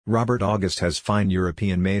Robert August has fine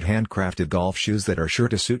European-made handcrafted golf shoes that are sure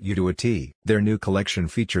to suit you to a T. Their new collection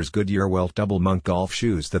features Goodyear Welt Double Monk golf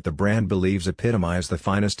shoes that the brand believes epitomize the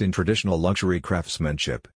finest in traditional luxury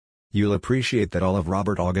craftsmanship. You'll appreciate that all of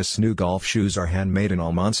Robert August's new golf shoes are handmade in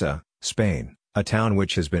Almansa, Spain, a town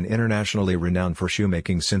which has been internationally renowned for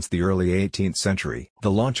shoemaking since the early 18th century. The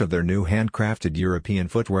launch of their new handcrafted European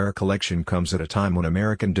footwear collection comes at a time when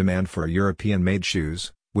American demand for European-made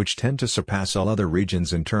shoes, which tend to surpass all other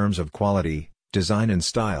regions in terms of quality, design and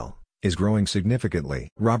style, is growing significantly.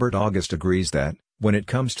 Robert August agrees that, when it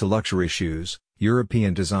comes to luxury shoes,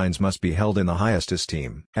 European designs must be held in the highest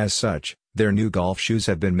esteem. As such, their new golf shoes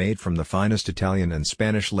have been made from the finest Italian and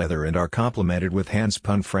Spanish leather and are complemented with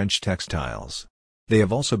hand-spun French textiles. They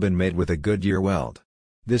have also been made with a Goodyear welt.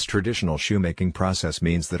 This traditional shoemaking process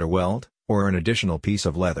means that a welt, or an additional piece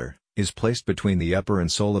of leather, is placed between the upper and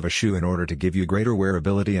sole of a shoe in order to give you greater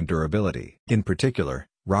wearability and durability. In particular,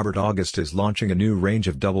 Robert August is launching a new range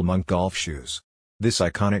of Double Monk golf shoes. This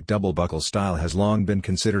iconic double buckle style has long been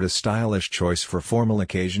considered a stylish choice for formal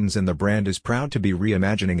occasions, and the brand is proud to be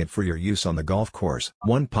reimagining it for your use on the golf course.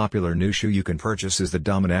 One popular new shoe you can purchase is the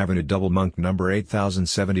Damen Avenue Double Monk No.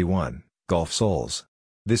 8071, Golf Soles.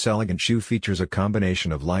 This elegant shoe features a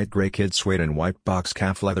combination of light gray kid suede and white box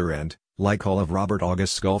calf leather and, like all of Robert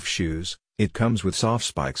August's golf shoes, it comes with soft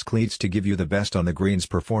spikes cleats to give you the best on the greens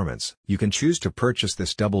performance. You can choose to purchase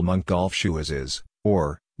this Double Monk golf shoe as is,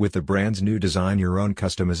 or, with the brand's new design your own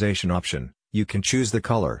customization option, you can choose the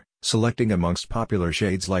color, selecting amongst popular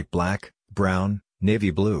shades like black, brown,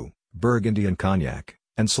 navy blue, burgundy and cognac,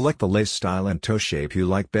 and select the lace style and toe shape you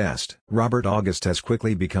like best. Robert August has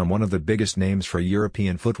quickly become one of the biggest names for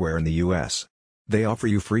European footwear in the US. They offer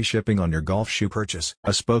you free shipping on your golf shoe purchase. A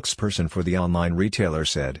spokesperson for the online retailer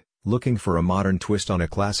said, "Looking for a modern twist on a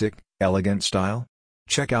classic, elegant style?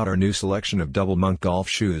 Check out our new selection of Double Monk golf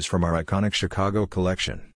shoes from our iconic Chicago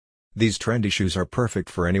collection. These trendy shoes are perfect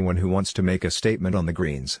for anyone who wants to make a statement on the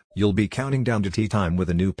greens." You'll be counting down to tee time with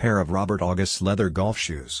a new pair of Robert August's leather golf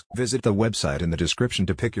shoes. Visit the website in the description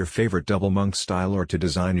to pick your favorite Double Monk style or to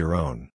design your own.